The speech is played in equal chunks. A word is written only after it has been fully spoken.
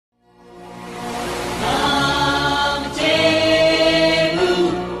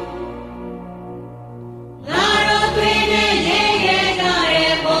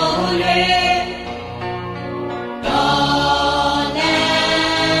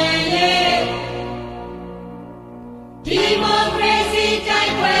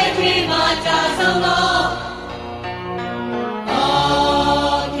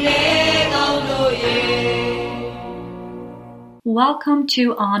Welcome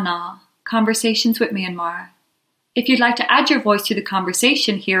to Anna, Conversations with Myanmar. If you'd like to add your voice to the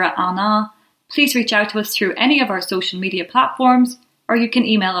conversation here at Anna, please reach out to us through any of our social media platforms, or you can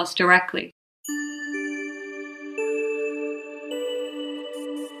email us directly.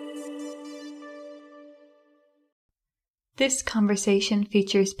 This conversation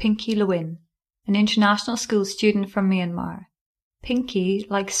features Pinky Lwin, an international school student from Myanmar. Pinky,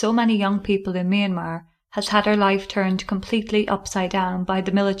 like so many young people in Myanmar, has had her life turned completely upside down by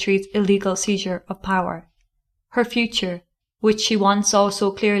the military's illegal seizure of power. Her future, which she once saw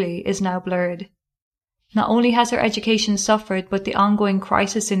so clearly, is now blurred. Not only has her education suffered, but the ongoing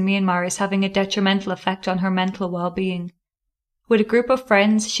crisis in Myanmar is having a detrimental effect on her mental well-being. With a group of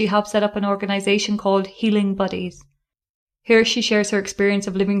friends, she helped set up an organisation called Healing Buddies. Here she shares her experience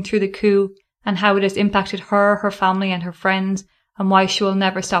of living through the coup and how it has impacted her, her family and her friends, and why she will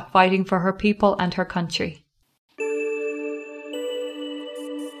never stop fighting for her people and her country.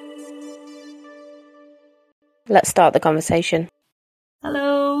 Let's start the conversation.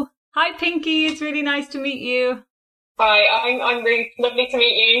 Hello. Hi, Pinky. It's really nice to meet you. Hi, I'm really lovely to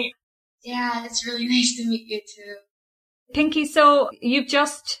meet you. Yeah, it's really nice to meet you too. Pinky, so you've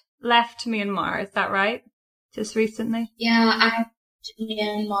just left Myanmar, is that right? Just recently? Yeah, I left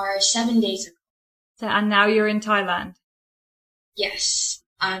Myanmar 7 days ago. And now you're in Thailand? Yes,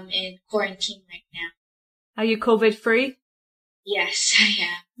 I'm in quarantine right now. Are you COVID-free? Yes, I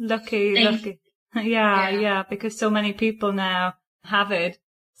am. Lucky. Yeah, because so many people now have it.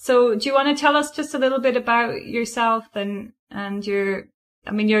 So do you want to tell us just a little bit about yourself and you're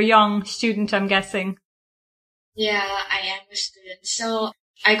a young student, I'm guessing. Yeah, I am a student. So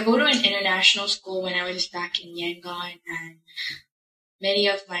I go to an international school when I was back in Yangon, and many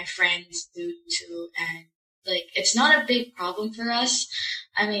of my friends do too. And it's not a big problem for us.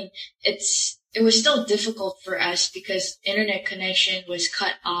 It was still difficult for us because internet connection was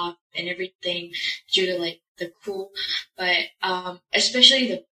cut off and everything due to the coup. But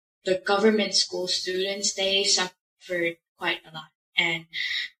especially the government school students, they suffered quite a lot. And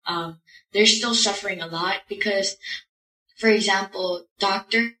they're still suffering a lot because, for example,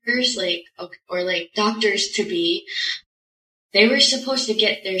 doctors doctors to be, they were supposed to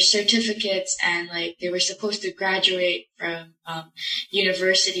get their certificates and they were supposed to graduate from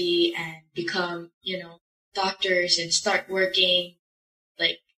university and become, doctors and start working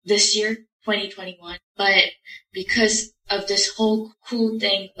this year, 2021. But because of this whole cool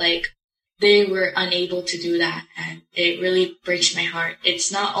thing, they were unable to do that, and it really breaks my heart. It's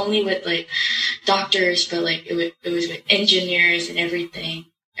not only with doctors, but it was with engineers and everything,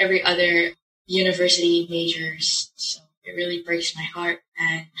 every other university majors. So it really breaks my heart.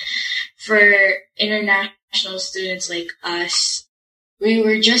 And for international students like us, we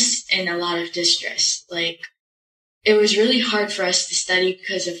were just in a lot of distress. It was really hard for us to study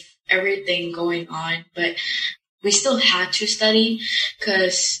because of everything going on, but we still had to study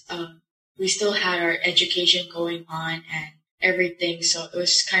because we still had our education going on and everything. So it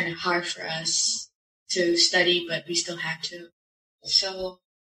was kind of hard for us to study, but we still had to. So.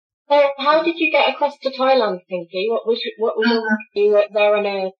 How did you get across to Thailand, Pinky? You there on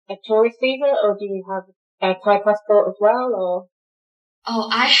a tourist visa, or do you have a Thai passport as well, or? Oh,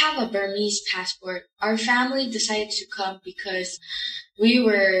 I have a Burmese passport. Our family decided to come because we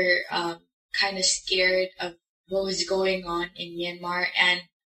were kind of scared of what was going on in Myanmar, and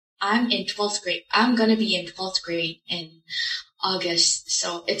I'm in 12th grade. I'm going to be in 12th grade in August.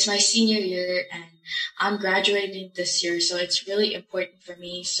 So it's my senior year and I'm graduating this year. So it's really important for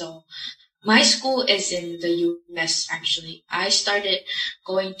me. So my school is in the US, actually. I started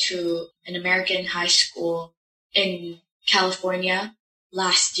going to an American high school in California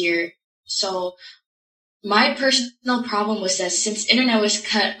last year. So my personal problem was that since internet was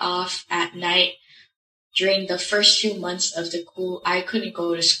cut off at night, during the first few months of the coup, I couldn't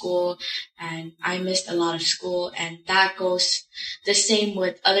go to school and I missed a lot of school. And that goes the same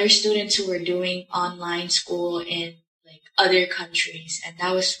with other students who were doing online school in other countries. And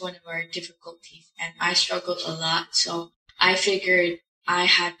that was one of our difficulties. And I struggled a lot. So I figured I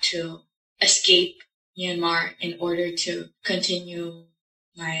had to escape Myanmar in order to continue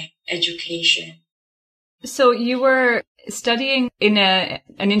my education. So you were studying in an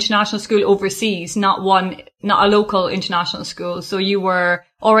international school overseas, not a local international school. So you were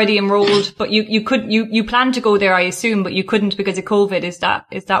already enrolled, but you planned to go there, I assume, but you couldn't because of COVID. Is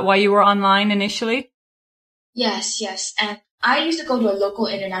that why you were online initially? Yes. And I used to go to a local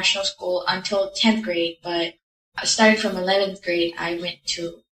international school until 10th grade, but starting from 11th grade, I went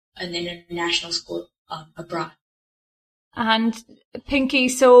to an international school abroad. And Pinky,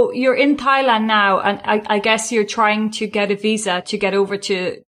 so you're in Thailand now, and I guess you're trying to get a visa to get over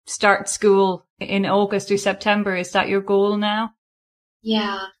to start school in August or September. Is that your goal now?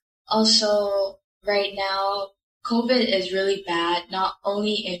 Yeah. Also, right now, COVID is really bad, not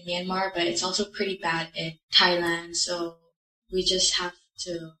only in Myanmar, but it's also pretty bad in Thailand. So we just have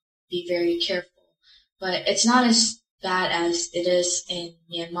to be very careful. But it's not as bad as it is in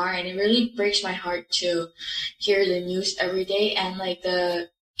Myanmar, and it really breaks my heart to hear the news every day, and like the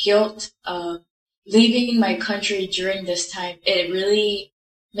guilt of leaving my country during this time. It really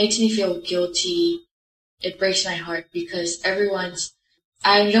makes me feel guilty. It breaks my heart because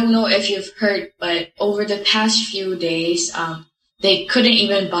I don't know if you've heard, but over the past few days, they couldn't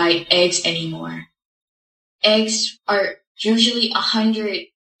even buy eggs anymore. Eggs are usually 100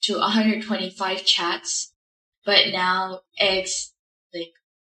 to 125 chats. But now eggs, like,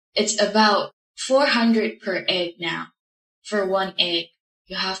 it's about 400 per egg now. For one egg,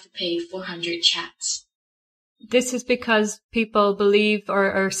 you have to pay 400 chats. This is because people believe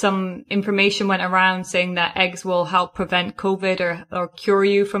or some information went around saying that eggs will help prevent COVID or cure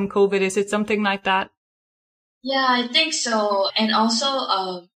you from COVID. Is it something like that? Yeah, I think so. And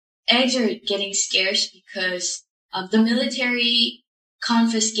also, eggs are getting scarce because the military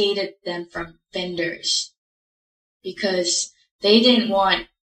confiscated them from vendors, because they didn't want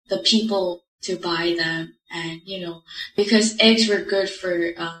the people to buy them. And, because eggs were good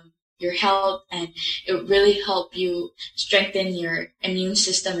for your health, and it really helped you strengthen your immune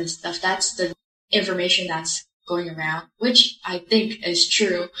system and stuff. That's the information that's going around, which I think is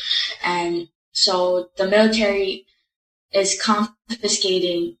true. And so the military is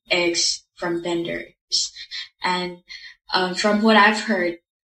confiscating eggs from vendors. And from what I've heard,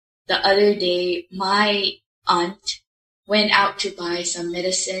 the other day, my aunt went out to buy some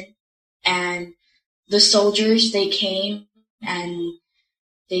medicine, and the soldiers, they came and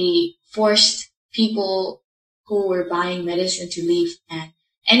they forced people who were buying medicine to leave, and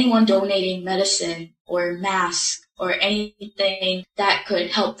anyone donating medicine or mask or anything that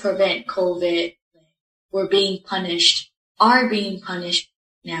could help prevent COVID are being punished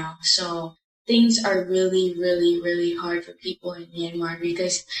now. So things are really, really, really hard for people in Myanmar,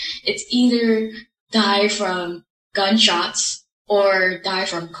 because it's either die from gunshots or die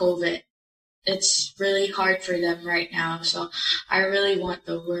from COVID. It's really hard for them right now. So I really want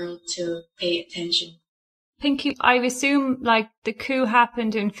the world to pay attention. Pinky, I assume like the coup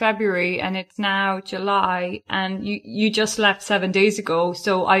happened in February and it's now July, and you just left 7 days ago.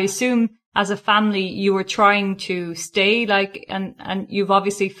 So I assume as a family you were trying to stay, and you've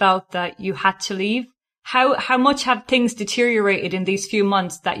obviously felt that you had to leave. How much have things deteriorated in these few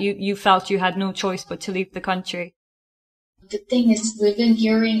months that you felt you had no choice but to leave the country? The thing is, we've been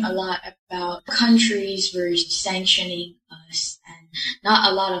hearing a lot about countries were sanctioning us, and not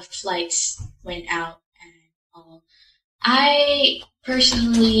a lot of flights went out and all. I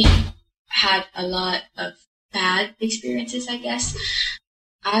personally had a lot of bad experiences, I guess.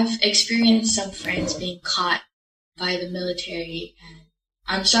 I've experienced some friends being caught by the military, and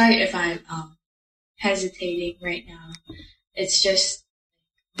I'm sorry if I'm hesitating right now. It's just,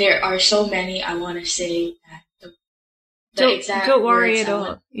 there are so many I want to say that don't worry at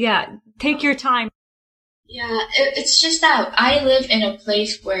all. Yeah, take your time. Yeah, it's just that I live in a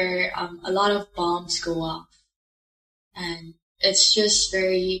place where a lot of bombs go off, and it's just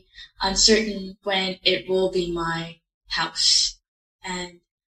very uncertain when it will be my house. And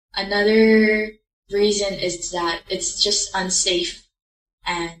another reason is that it's just unsafe,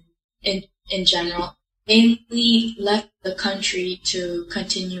 and in general, mainly left the country to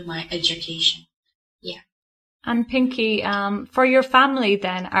continue my education. Yeah. And Pinky, for your family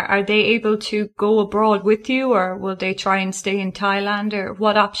then, are they able to go abroad with you, or will they try and stay in Thailand, or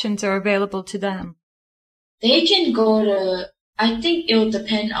what options are available to them? They can go I think it will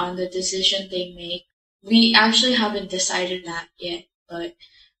depend on the decision they make. We actually haven't decided that yet, but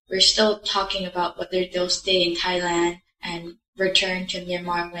we're still talking about whether they'll stay in Thailand and return to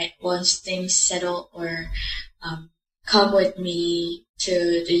Myanmar once things settle, or come with me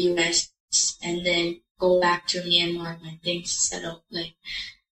to the US and then go back to Myanmar when things settle.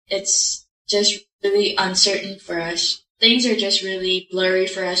 It's just really uncertain for us. Things are just really blurry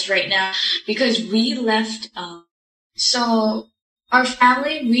for us right now because we left. So our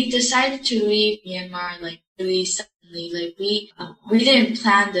family, we decided to leave Myanmar really suddenly. We didn't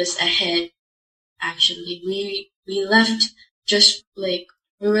plan this ahead. Actually, we left just we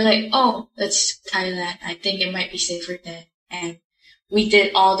were oh, that's Thailand. I think it might be safer then. And we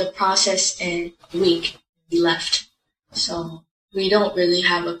did all the process in a week. We left. So we don't really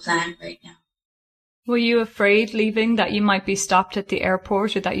have a plan right now. Were you afraid leaving that you might be stopped at the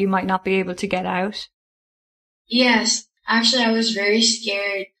airport or that you might not be able to get out? Yes, actually I was very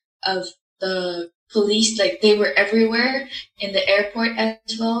scared of the police. Like, they were everywhere in the airport as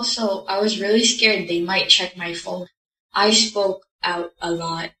well, so I was really scared they might check my phone. I spoke out a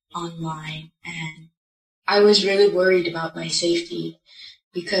lot online, and I was really worried about my safety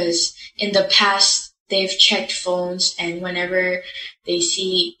because in the past they've checked phones, and whenever they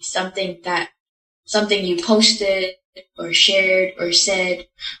see something you posted or shared or said,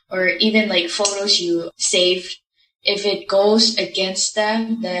 or even like photos you saved, if it goes against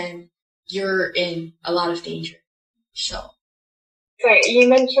them, then you're in a lot of danger. So you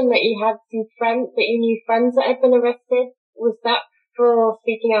mentioned that you had some friends, that you knew friends that had been arrested. Was that for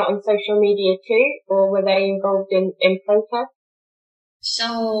speaking out on social media too, or were they involved in protests?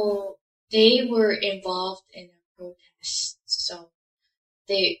 So they were involved in a protest. So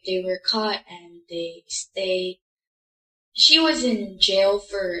they were caught and they stayed. She was in jail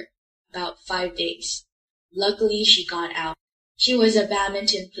for about 5 days. Luckily, she got out. She was a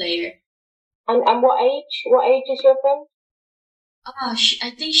badminton player. And what age? What age is your friend?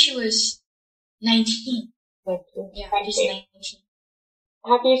 I think she was 19. 19. Yeah, Thank just you. 19.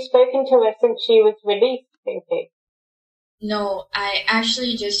 Have you spoken to her since she was released, Pinky? No, I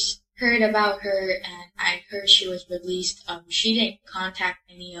actually just heard about her and I heard she was released. She didn't contact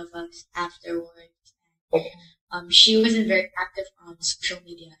any of us afterwards. Okay. She wasn't very active on social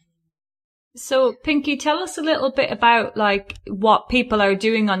media anymore. So, Pinky, tell us a little bit about like what people are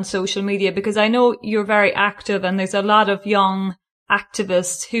doing on social media, because I know you're very active and there's a lot of young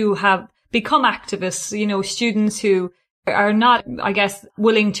activists who have become activists, you know, students who are not, I guess,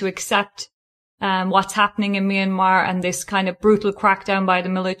 willing to accept what's happening in Myanmar and this kind of brutal crackdown by the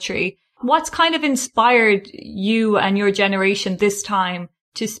military. What's kind of inspired you and your generation this time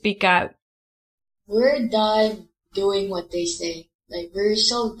to speak out? We're done doing what they say. Like, we're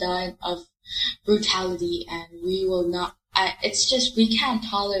so done of brutality, and we will not, it's just, we can't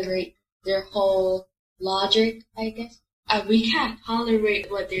tolerate their whole logic, I guess. We can't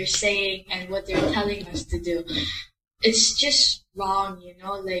tolerate what they're saying and what they're telling us to do. It's just wrong, you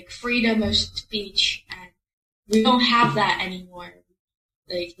know, like freedom of speech, and we don't have that anymore.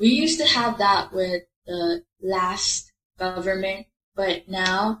 Like, we used to have that with the last government, but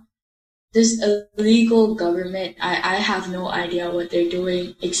now this illegal government, I have no idea what they're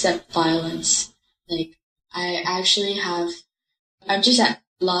doing except violence. Like, I'm just at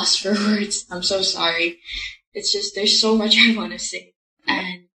loss for words. I'm so sorry. It's just, there's so much I want to say.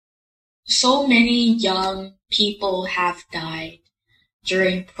 And so many young people have died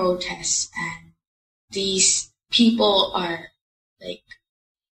during protests, and these people are, like,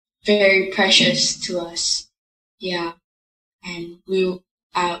 very precious to us. Yeah. And we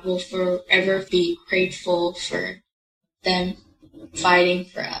will forever be grateful for them fighting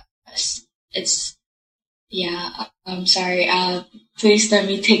for us. I'm sorry. Please let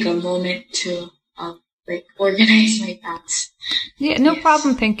me take a moment to, organize my thoughts. Yeah, no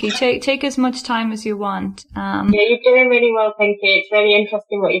problem, Pinky. Take as much time as you want. Yeah, you're doing really well, Pinky. It's really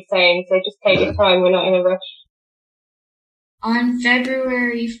interesting what you're saying, so just take your time. We're not in a rush. On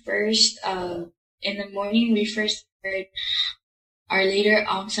February 1st, in the morning, we first heard our leader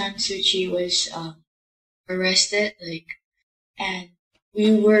Aung San Suu Kyi was arrested, and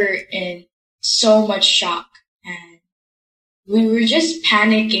we were in so much shock, and we were just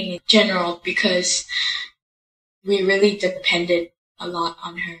panicking in general because we really depended a lot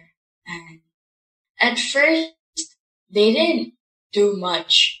on her. And at first, they didn't do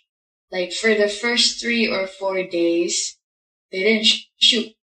much. Like, for the first 3 or 4 days, they didn't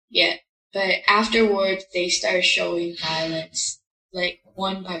shoot yet. But afterwards, they started showing violence, like,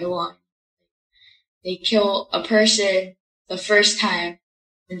 one by one. They kill a person the first time,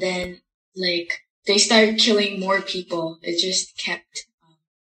 and then, like, they started killing more people. It just kept,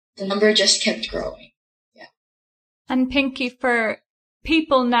 the number just kept growing. Yeah. And Pinky, for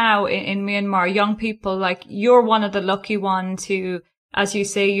people now in Myanmar, young people, like, you're one of the lucky ones who, as you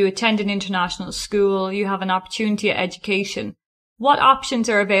say, you attend an international school, you have an opportunity at education. What options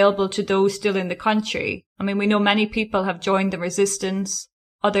are available to those still in the country? I mean, we know many people have joined the resistance.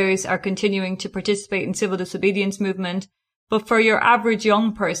 Others are continuing to participate in civil disobedience movement. But for your average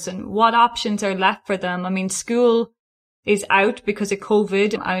young person, what options are left for them? I mean, school is out because of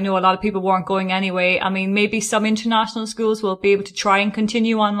COVID. I know a lot of people weren't going anyway. I mean, maybe some international schools will be able to try and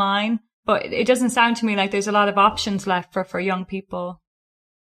continue online, but it doesn't sound to me like there's a lot of options left for young people.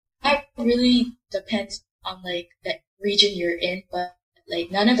 That really depends on, like, the region you're in, but,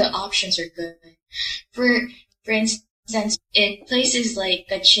 like, none of the options are good. For instance, in places like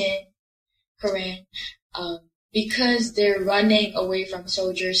Kachin, Korean, because they're running away from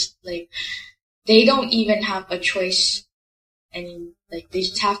soldiers, like, they don't even have a choice. And like, they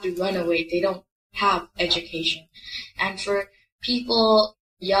just have to run away. They don't have education. And for people,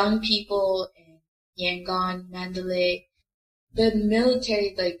 young people in Yangon, Mandalay, the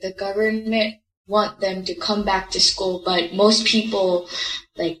military, like the government, want them to come back to school, but most people,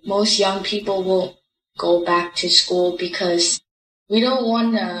 like most young people, won't go back to school because we don't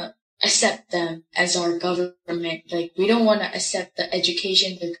want to accept them as our government. Like, we don't want to accept the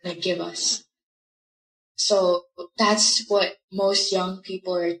education they're going to give us. So that's what most young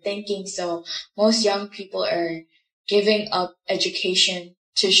people are thinking. So most young people are giving up education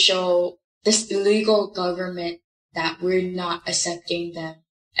to show this illegal government that we're not accepting them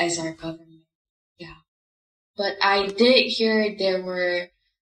as our government. Yeah. But I did hear there were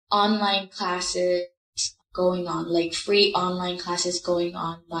online classes going on, like free online classes going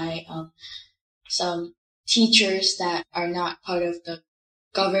on by some teachers that are not part of the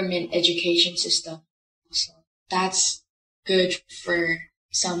government education system. So that's good for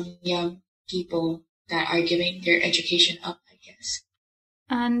some young people that are giving their education up, I guess.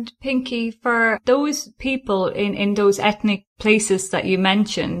 And Pinky, for those people in those ethnic places that you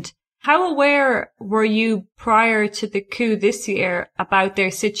mentioned, how aware were you prior to the coup this year about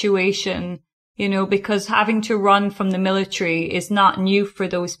their situation? You know, because having to run from the military is not new for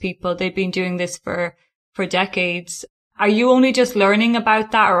those people. They've been doing this for decades. Are you only just learning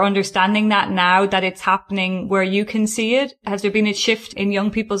about that or understanding that now that it's happening where you can see it? Has there been a shift in young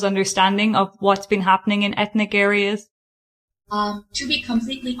people's understanding of what's been happening in ethnic areas? To be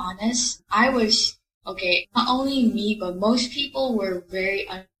completely honest, not only me, but most people were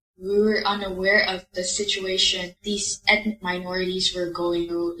we were unaware of the situation these ethnic minorities were going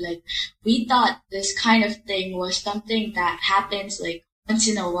through. Like, we thought this kind of thing was something that happens like once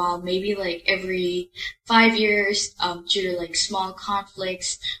in a while, maybe like every 5 years, due to like small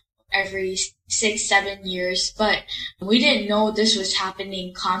conflicts, every 6-7 years. But we didn't know this was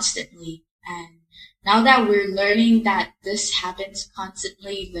happening constantly. And now that we're learning that this happens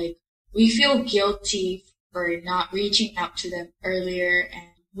constantly, like, we feel guilty for not reaching out to them earlier, and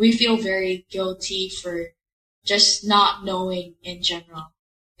we feel very guilty for just not knowing in general.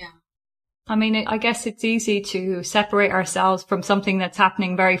 Yeah. I mean, I guess it's easy to separate ourselves from something that's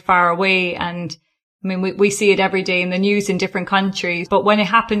happening very far away. And I mean, we see it every day in the news in different countries. But when it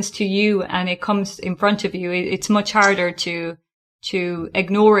happens to you and it comes in front of you, it's much harder to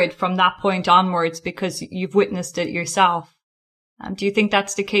ignore it from that point onwards because you've witnessed it yourself. Do you think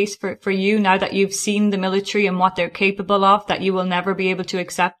that's the case for you now that you've seen the military and what they're capable of, that you will never be able to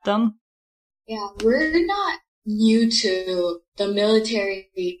accept them? Yeah, we're not new to the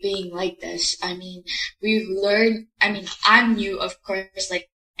military being like this. I mean, I'm new, of course, like,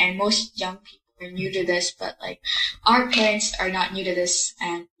 and most young people are new to this, but like, our parents are not new to this,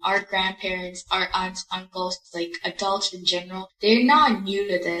 and our grandparents, our aunts, uncles, like adults in general, they're not new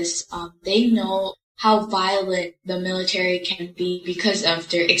to this. They know how violent the military can be because of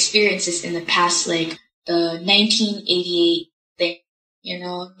their experiences in the past, like the 1988 thing, you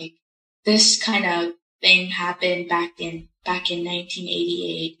know, like this kind of thing happened back in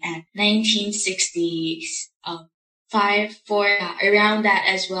 1988 and 1960s, around that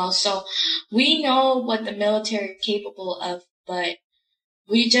as well. So we know what the military is capable of, but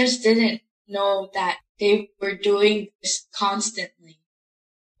we just didn't know that they were doing this constantly.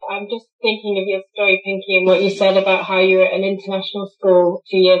 I'm just thinking of your story, Pinky, and what you said about how you were at an international school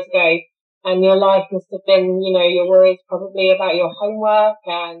 2 years ago, and your life must have been, you know, your worries probably about your homework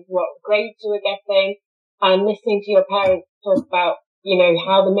and what grades you were getting, and listening to your parents talk about, you know,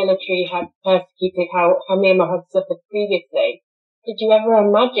 how the military had persecuted, how Myanmar had suffered previously. Did you ever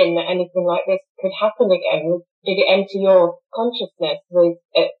imagine that anything like this could happen again? Did it enter your consciousness? Was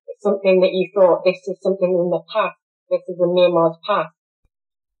it something that you thought, this is something in the past, this is in Myanmar's past?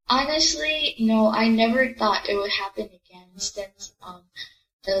 Honestly, no, I never thought it would happen again since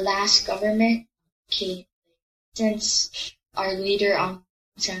the last government came. Since our leader Aung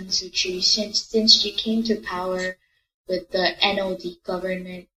San Suu Kyi, since she came to power with the NOD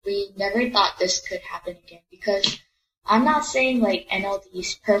government, we never thought this could happen again. Because I'm not saying like NOD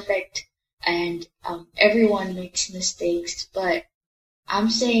is perfect and everyone makes mistakes, but I'm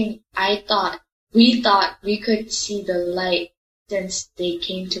saying we thought we could see the light since they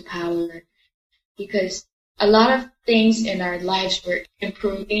came to power, because a lot of things in our lives were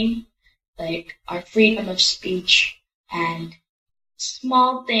improving, like our freedom of speech, and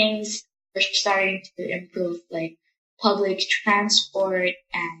small things were starting to improve, like public transport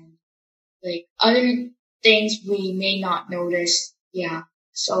and like other things we may not notice. Yeah,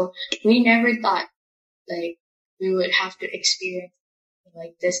 So we never thought like we would have to experience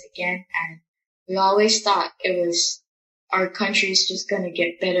like this again. And we always thought it was our country is just going to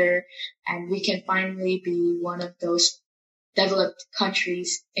get better and we can finally be one of those developed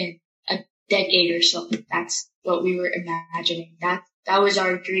countries in a decade or so. That's what we were imagining. That was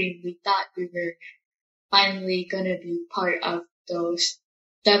our dream. We thought we were finally going to be part of those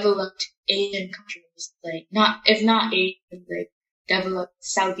developed Asian countries, like if not Asian, like developed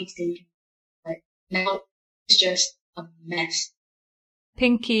Southeast Asian. But now it's just a mess.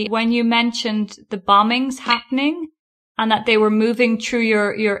 Pinky, when you mentioned the bombings happening and that they were moving through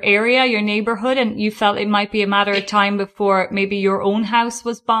your area, your neighborhood, and you felt it might be a matter of time before maybe your own house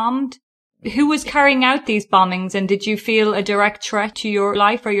was bombed, who was carrying out these bombings, and did you feel a direct threat to your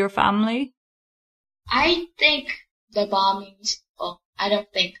life or your family? I think the bombings, I don't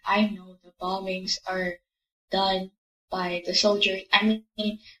think, I know the bombings are done by the soldiers. I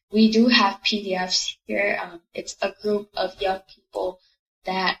mean, we do have PDFs here. It's a group of young people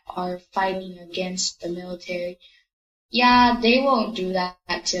that are fighting against the military. Yeah, they won't do that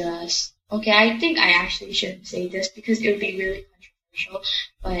to us. Okay, I think I actually shouldn't say this because it would be really controversial,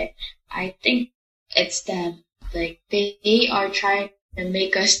 but I think it's them. Like, they are trying to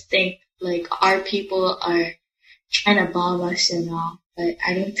make us think like our people are trying to bomb us and all, but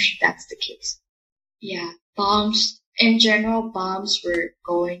I don't think that's the case. Yeah, in general, bombs were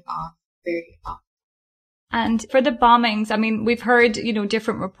going off very often. And for the bombings, I mean, we've heard,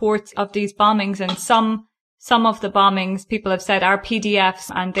 different reports of these bombings, and some of the bombings people have said are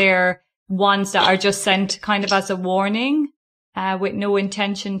PDFs, and they're ones that are just sent kind of as a warning, with no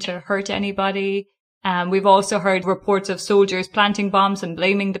intention to hurt anybody. We've also heard reports of soldiers planting bombs and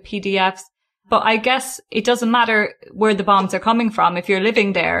blaming the PDFs. But I guess it doesn't matter where the bombs are coming from. If you're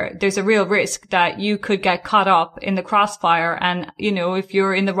living there, there's a real risk that you could get caught up in the crossfire. And, if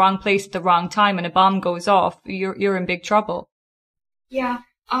you're in the wrong place at the wrong time and a bomb goes off, you're in big trouble. Yeah.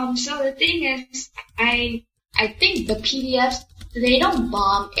 So the thing is, I think the PDFs, they don't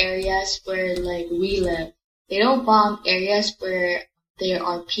bomb areas where like we live. They don't bomb areas where there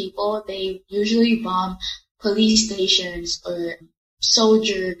are people. They usually bomb police stations or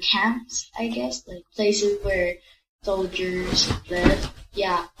soldier camps, I guess, like places where soldiers live.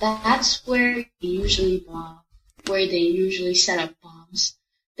 Yeah, that's where they usually bomb, where they usually set up bombs.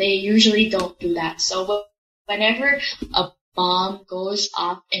 They usually don't do that. So whenever a bomb goes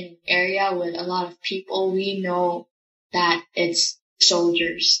off in an area with a lot of people, we know that it's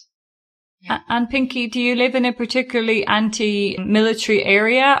soldiers. Yeah. And Pinky, do you live in a particularly anti-military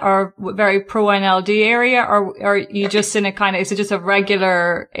area or very pro-NLD area, or are you just in is it just a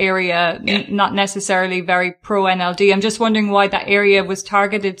regular area, not necessarily very pro-NLD? I'm just wondering why that area was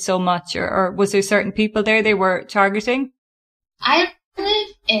targeted so much, or was there certain people there they were targeting? I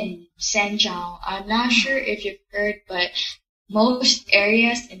live in Sanjiang. I'm not sure if you've heard, but most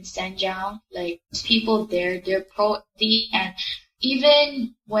areas in Sanjiang, like people there, they're pro-NLD, and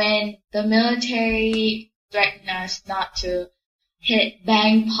even when the military threatened us not to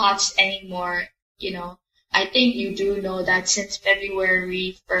bang pots anymore, I think you do know that since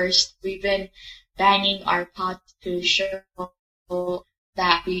February 1st, we've been banging our pots to show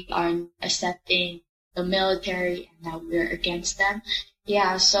that we are accepting the military and that we're against them.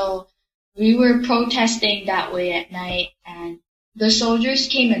 Yeah, so we were protesting that way at night, and the soldiers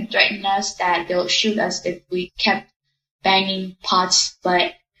came and threatened us that they'll shoot us if we kept banging pots,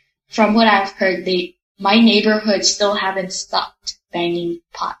 but from what I've heard, my neighborhood still haven't stopped banging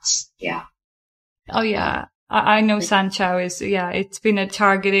pots. Yeah. Oh yeah. I know Sanchao it's been a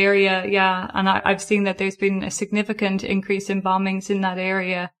target area. Yeah. And I've seen that there's been a significant increase in bombings in that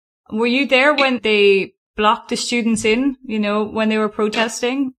area. Were you there when they blocked the students in, when they were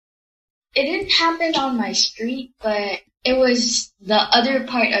protesting? It didn't happen on my street, but it was the other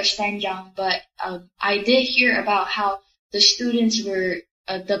part of Sanjiang. But I did hear about how the students were,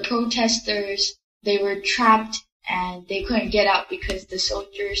 the protesters, they were trapped and they couldn't get out because the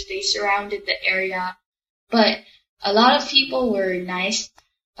soldiers, they surrounded the area. But a lot of people were nice.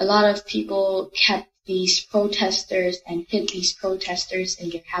 A lot of people kept these protesters and hid these protesters in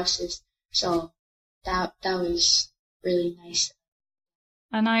their houses. So that was really nice.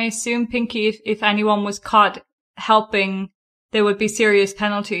 And I assume, Pinky, if anyone was caught helping, there would be serious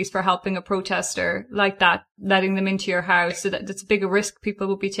penalties for helping a protester like that, letting them into your house. So that's a bigger risk people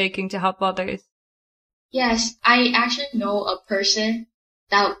would be taking to help others. Yes, I actually know a person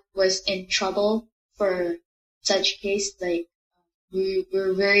that was in trouble for such case. Like, we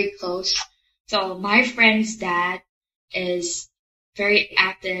were very close. So my friend's dad is very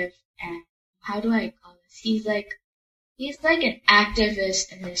active, and how do I call this? He's like He's like an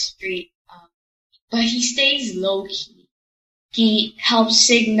activist in the street, but he stays low key. He helps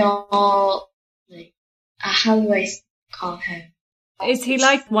signal, like, how do I call him? Is he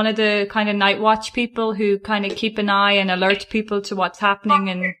like one of the kind of night watch people who kind of keep an eye and alert people to what's happening?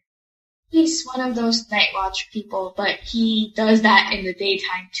 And he's one of those night watch people, but he does that in the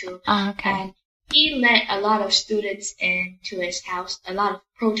daytime too. okay. And he let a lot of students into his house, a lot of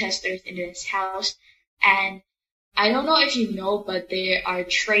protesters into his house. And I don't know if you know, but there are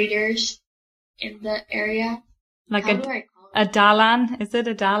traders in the area. Like How do I call a Dalan? Is it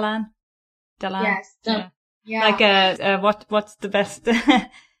a Dalan? Dalan? Yes. Yeah. Like what's the best?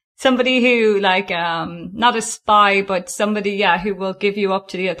 Somebody who not a spy, but somebody, who will give you up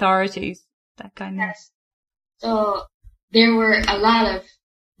to the authorities. That kind of. Yes. So there were a lot of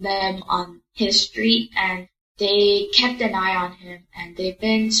them on his street, and they kept an eye on him, and they've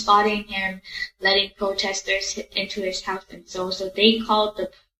been spotting him letting protesters into his house, and so they called the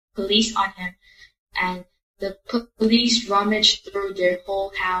police on him, and the police rummaged through their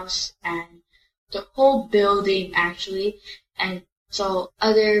whole house and the whole building actually, and so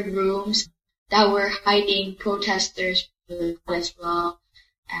other rooms that were hiding protesters as well.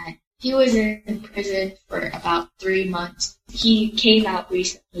 And he was in prison for about 3 months. He came out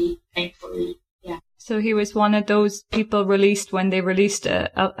recently, thankfully. Yeah. So he was one of those people released when they released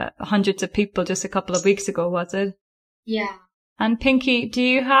hundreds of people just a couple of weeks ago, was it? Yeah. And Pinky, do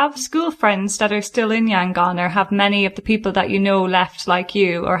you have school friends that are still in Yangon, or have many of the people that you know left like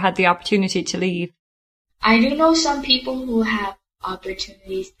you or had the opportunity to leave? I do know some people who have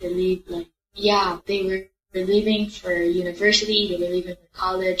opportunities to leave. They were leaving for university, they were leaving for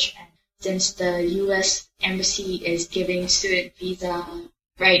college, and since the U.S. Embassy is giving student visa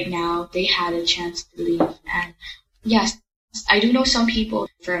right now, they had a chance to leave. And yes, I do know some people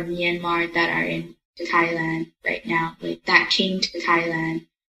from Myanmar that are in Thailand right now, that came to Thailand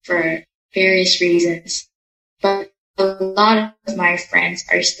for various reasons. But a lot of my friends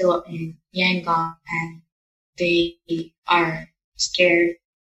are still in Yangon, and they are scared.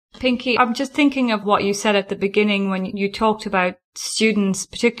 Pinky, I'm just thinking of what you said at the beginning when you talked about students,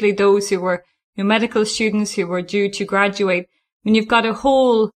 particularly those who were medical students who were due to graduate. When you've got a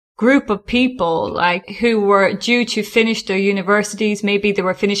whole group of people who were due to finish their universities, maybe they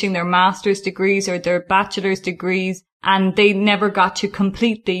were finishing their master's degrees or their bachelor's degrees, and they never got to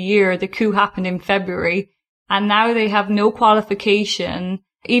complete the year. The coup happened in February, and now they have no qualification.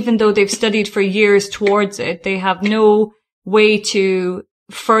 Even though they've studied for years towards it, they have no way to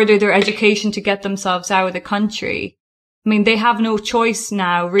further their education to get themselves out of the country. I mean, they have no choice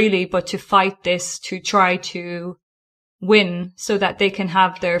now really but to fight this, to try to win so that they can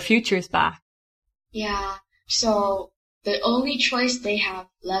have their futures back. Yeah, so the only choice they have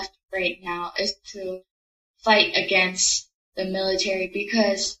left right now is to fight against the military,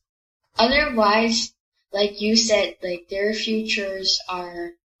 because otherwise, like you said, their futures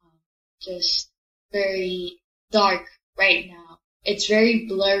are just very dark right now. It's very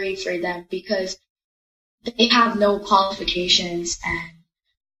blurry for them because they have no qualifications, and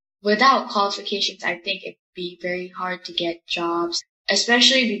without qualifications, I think it'd be very hard to get jobs,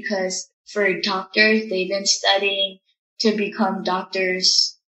 especially because for doctors, they've been studying to become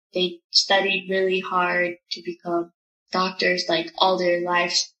doctors. They studied really hard to become doctors all their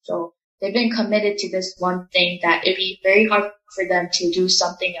lives. So they've been committed to this one thing that it'd be very hard for them to do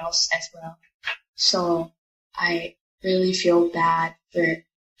something else as well. So I really feel bad for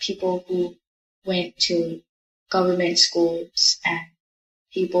people who went to government schools and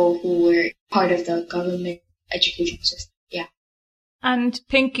people who were part of the government education system. Yeah. And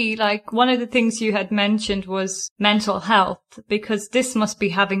Pinky, one of the things you had mentioned was mental health, because this must be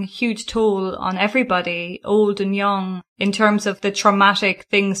having a huge toll on everybody, old and young, in terms of the traumatic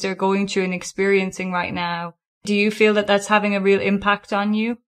things they're going through and experiencing right now. Do you feel that that's having a real impact on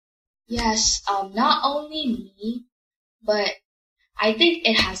you? Yes, not only me, but I think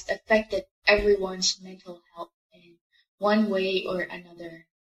it has affected everyone's mental health in one way or another.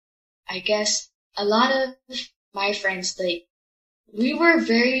 I guess a lot of my friends, we were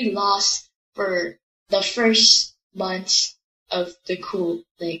very lost for the first months of the coup.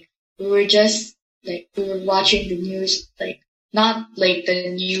 We were just, we were watching the news, not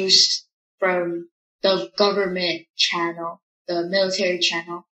the news from the government channel, the military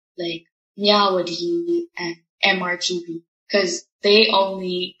channel, Myawadhi and MRTV, because they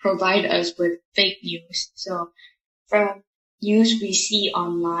only provide us with fake news. So from news we see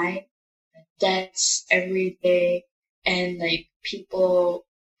online, deaths every day, and people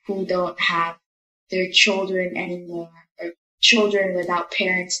who don't have their children anymore, or children without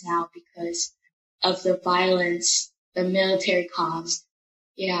parents now because of the violence the military caused.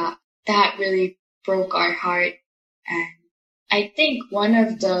 Yeah, that really broke our heart. And I think one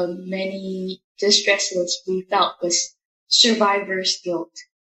of the many distresses we felt was survivor's guilt.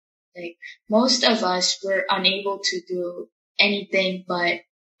 Like, most of us were unable to do anything, but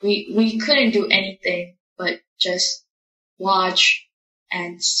we couldn't do anything but just watch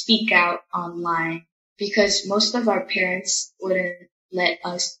and speak out online, because most of our parents wouldn't let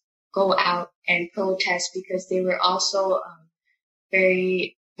us go out and protest because they were also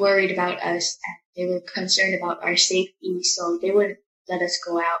very worried about us, and they were concerned about our safety, so they wouldn't let us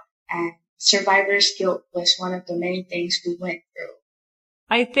go out. And survivor's guilt was one of the many things we went through.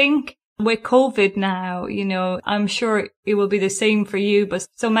 I think with COVID now, I'm sure it will be the same for you, but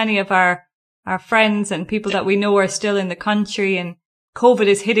so many of our friends and people that we know are still in the country, and COVID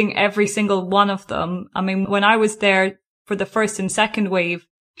is hitting every single one of them. I mean, when I was there for the first and second wave,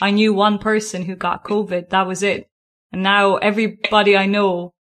 I knew one person who got COVID. That was it. And now everybody I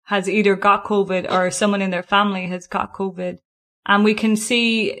know has either got COVID or someone in their family has got COVID. And we can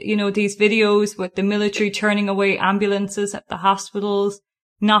see, these videos with the military turning away ambulances at the hospitals,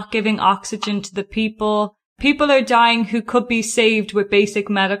 not giving oxygen to the people. People are dying who could be saved with basic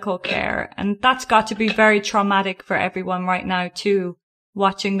medical care. And that's got to be very traumatic for everyone right now too,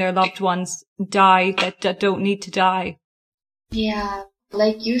 watching their loved ones die that don't need to die. Yeah,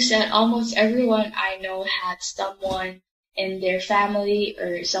 like you said, almost everyone I know had someone in their family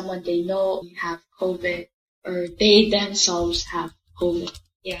or someone they know have COVID, or they themselves have COVID.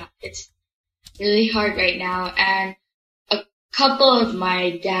 Yeah, it's really hard right now. And a couple of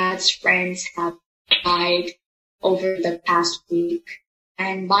my dad's friends have died over the past week.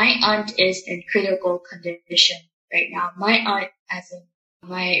 And my aunt is in critical condition right now. My aunt, as in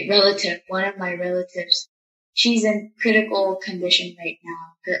my relative, one of my relatives, she's in critical condition right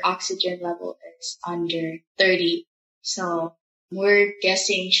now. Her oxygen level is under 30. So we're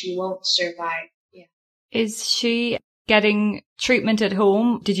guessing she won't survive. Yeah. Is she getting treatment at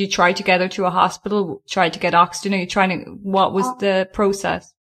home? Did you try to get her to a hospital, try to get oxygen? What was the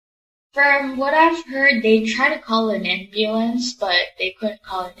process? From what I've heard, they tried to call an ambulance, but they couldn't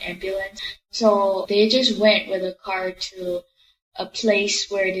call an ambulance. So they just went with a car to a place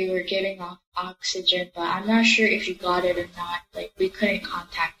where they were giving off oxygen, but I'm not sure if she got it or not. Like, we couldn't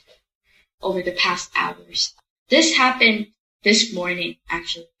contact her over the past hours. This happened this morning,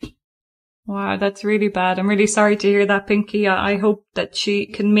 actually. Wow, that's really bad. I'm really sorry to hear that, Pinky. I hope that she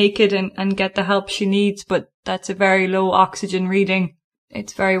can make it and get the help she needs, but that's a very low oxygen reading.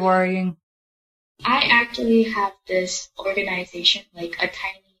 It's very worrying. I actually have this organization, like a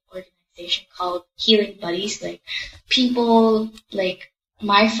tiny organization called Healing Buddies. Like, people, like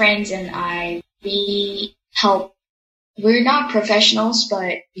my friends and I, we help. We're not professionals,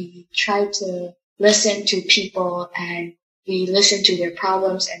 but we try to listen to people and we listen to their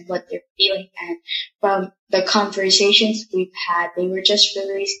problems and what they're feeling. And from the conversations we've had, they were just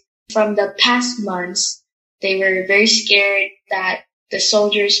released from the past months. They were very scared that the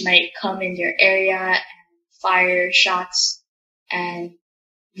soldiers might come in their area and fire shots. And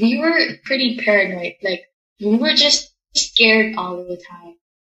we were pretty paranoid. Like, we were just scared all the time.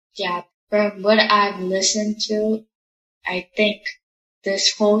 Yeah, from what I've listened to, I think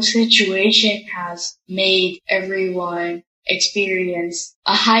this whole situation has made everyone experience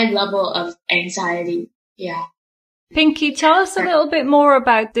a high level of anxiety. Yeah. Pinky, tell us a little bit more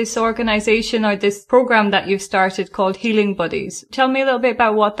about this organization or this program that you've started called Healing Buddies. Tell me a little bit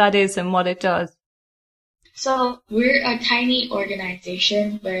about what that is and what it does. So we're a tiny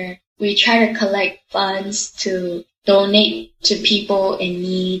organization where we try to collect funds to donate to people in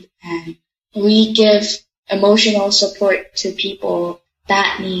need, and we give emotional support to people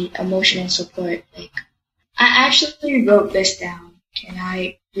that need emotional support. Like, I actually wrote this down. Can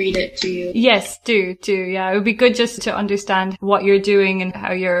I read it to you? Yes, do. Yeah, it would be good just to understand what you're doing and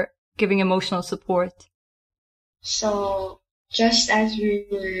how you're giving emotional support. So, just as we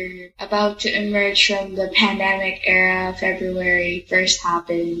were about to emerge from the pandemic era, February 1st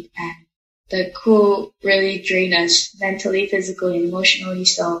happened, and the coup really drained us mentally, physically, and emotionally.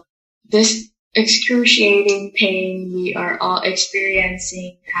 So this excruciating pain we are all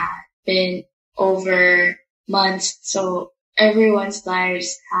experiencing has been over months. So everyone's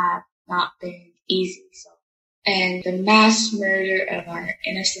lives have not been easy. And the mass murder of our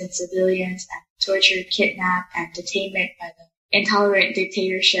innocent civilians and torture, kidnap, and detainment by the intolerant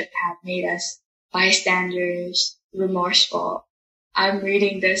dictatorship have made us bystanders remorseful. I'm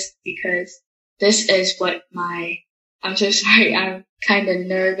reading this because this is what I'm so sorry, I'm kind of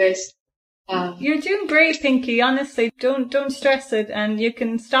nervous. You're doing great, Pinky. Honestly, don't stress it, and you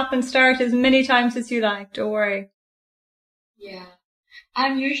can stop and start as many times as you like. Don't worry. Yeah.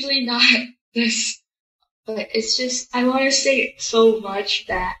 I'm usually not this, but it's just, I want to say so much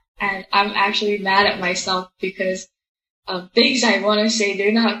and I'm actually mad at myself because things I want to say,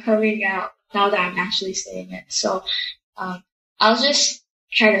 they're not coming out now that I'm actually saying it. So, I'll just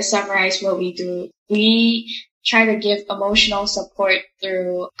try to summarize what we do. We try to give emotional support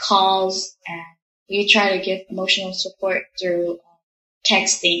through calls, and we try to give emotional support through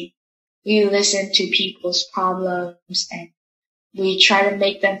texting. We listen to people's problems and we try to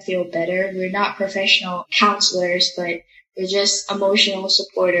make them feel better. We're not professional counselors, but we're just emotional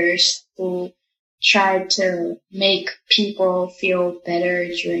supporters who try to make people feel better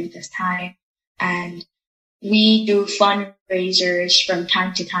during this time. And we do fundraisers from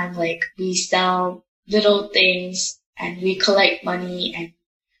time to time, like we sell little things and we collect money and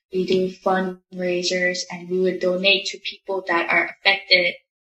we do fundraisers and we would donate to people that are affected,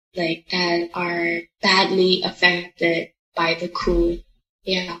 like that are badly affected by the coup.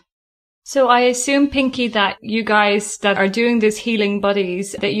 Yeah. So I assume, Pinky, that you guys that are doing this Healing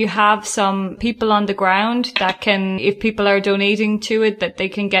Buddies, that you have some people on the ground that can, if people are donating to it, that they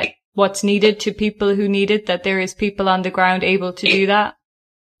can get what's needed to people who need it, that there is people on the ground able to do that?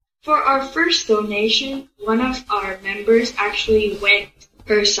 For our first donation, one of our members actually went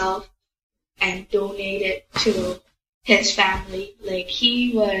herself and donated to his family. Like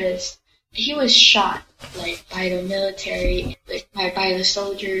he was shot like by the military, like by the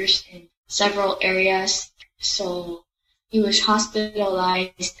soldiers in several areas. So he was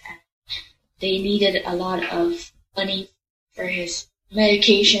hospitalized and they needed a lot of money for his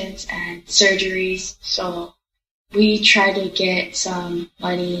medications and surgeries. So we try to get some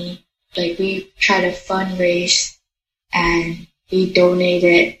money, like we try to fundraise and we donate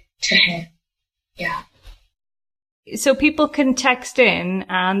it to him. Yeah. So people can text in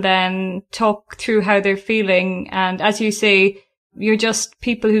and then talk through how they're feeling. And as you say, you're just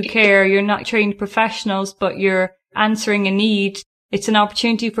people who care. You're not trained professionals, but you're answering a need. It's an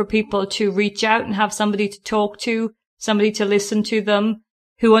opportunity for people to reach out and have somebody to talk to, somebody to listen to them,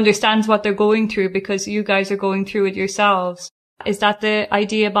 who understands what they're going through because you guys are going through it yourselves. Is that the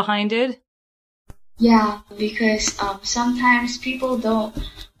idea behind it? Yeah, because sometimes people don't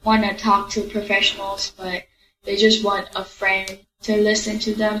want to talk to professionals, but they just want a friend to listen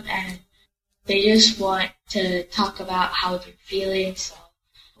to them and they just want to talk about how they're feeling. So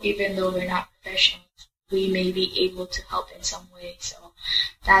even though we're not professionals, we may be able to help in some way. So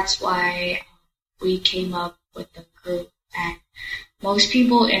that's why we came up with the group. And most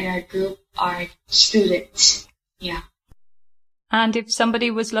people in our group are students. Yeah. And if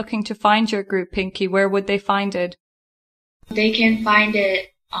somebody was looking to find your group, Pinky, where would they find it? They can find it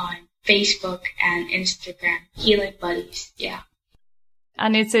on Facebook and Instagram, Healing Buddies. Yeah.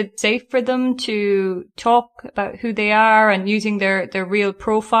 And is it safe for them to talk about who they are and using their real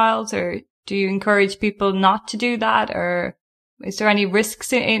profiles, or do you encourage people not to do that, or is there any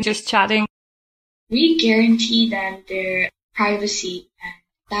risks in just chatting? We guarantee them their privacy, and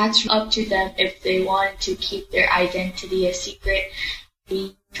that's up to them if they want to keep their identity a secret.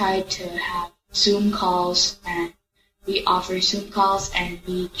 We try to have Zoom calls, and we offer Zoom calls, and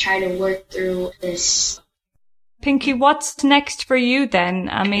we try to work through this. Pinky, what's next for you then?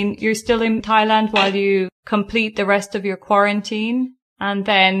 I mean, you're still in Thailand while you complete the rest of your quarantine. And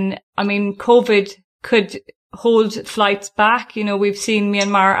then, I mean, COVID could hold flights back. You know, we've seen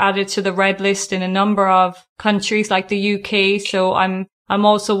Myanmar added to the red list in a number of countries like the UK. So I'm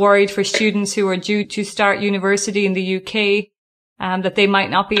also worried for students who are due to start university in the UK, that they might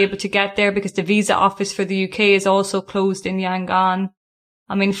not be able to get there because the visa office for the UK is also closed in Yangon.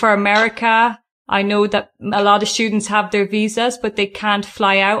 I mean, for America, I know that a lot of students have their visas, but they can't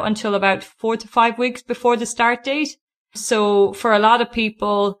fly out until about 4 to 5 weeks before the start date. So for a lot of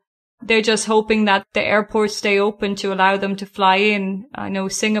people, they're just hoping that the airports stay open to allow them to fly in. I know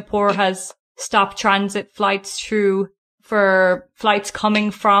Singapore has stopped transit flights through for flights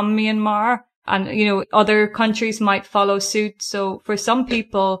coming from Myanmar, and, you know, other countries might follow suit. So for some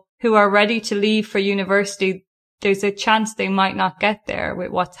people who are ready to leave for university, there's a chance they might not get there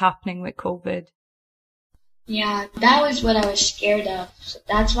with what's happening with COVID. Yeah, that was what I was scared of. So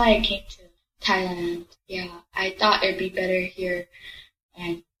that's why I came to Thailand. Yeah, I thought it'd be better here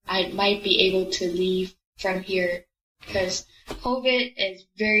and I might be able to leave from here because COVID is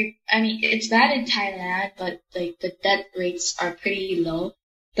it's bad in Thailand, but like the death rates are pretty low.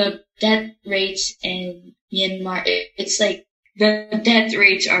 The death rates in Myanmar, it's like the death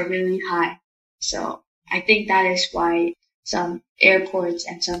rates are really high. So I think that is why some airports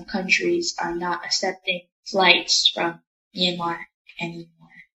and some countries are not accepting flights from Myanmar anymore.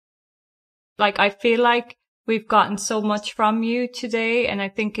 Like, I feel like We've gotten so much from you today, and I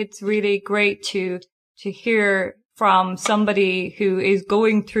think it's really great to hear from somebody who is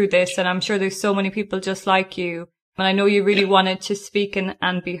going through this, and I'm sure there's so many people just like you. And I know you really wanted to speak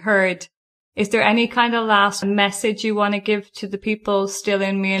and be heard. Is there any kind of last message you want to give to the people still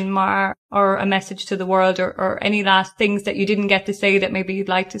in Myanmar, or a message to the world, or any last things that you didn't get to say that maybe you'd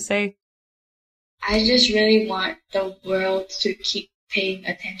like to say? I just really want the world to keep paying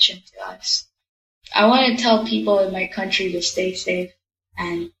attention to us. I want to tell people in my country to stay safe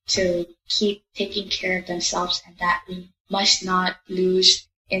and to keep taking care of themselves, and that we must not lose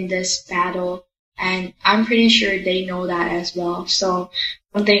in this battle. And I'm pretty sure they know that as well. So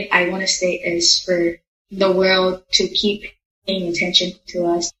one thing I want to say is for the world to keep paying attention to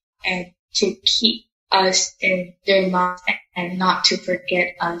us and to keep us in their minds and not to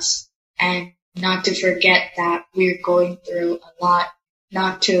forget us, and not to forget that we're going through a lot,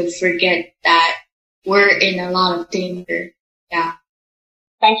 not to forget that we're in a lot of danger. Yeah.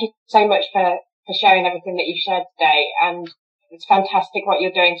 Thank you so much for sharing everything that you've shared today. And it's fantastic what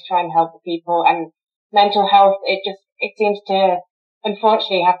you're doing to try and help the people. And mental health, it seems to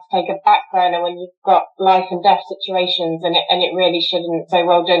unfortunately have to take a back burner when you've got life and death situations, and it really shouldn't. So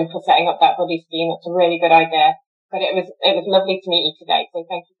well done for setting up that buddy scheme. It's a really good idea. But it was lovely to meet you today. So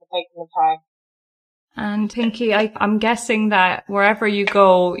thank you for taking the time. And Pinky, I'm guessing that wherever you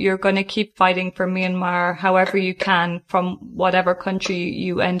go, you're going to keep fighting for Myanmar however you can from whatever country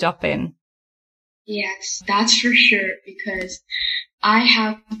you end up in. Yes, that's for sure, because I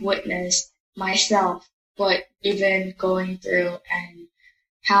have witnessed myself what you've been going through and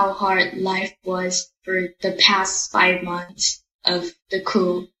how hard life was for the past 5 months of the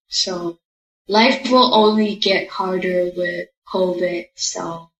coup. So life will only get harder with COVID.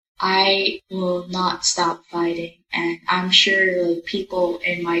 So I will not stop fighting, and I'm sure people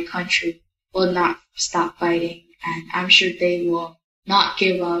in my country will not stop fighting, and I'm sure they will not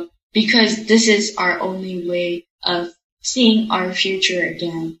give up, because this is our only way of seeing our future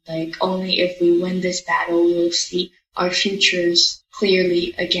again. Like, only if we win this battle, we will see our futures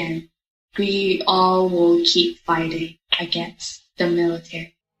clearly again. We all will keep fighting against the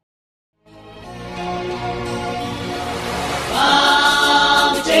military.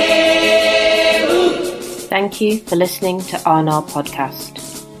 Thank you for listening to Arnar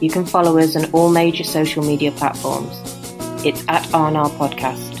Podcast. You can follow us on all major social media platforms. It's at Arnar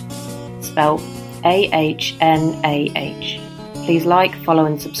Podcast, spelled AHNAH. Please like, follow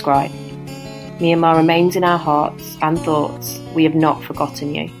and subscribe. Myanmar remains in our hearts and thoughts. We have not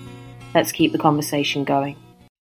forgotten you. Let's keep the conversation going.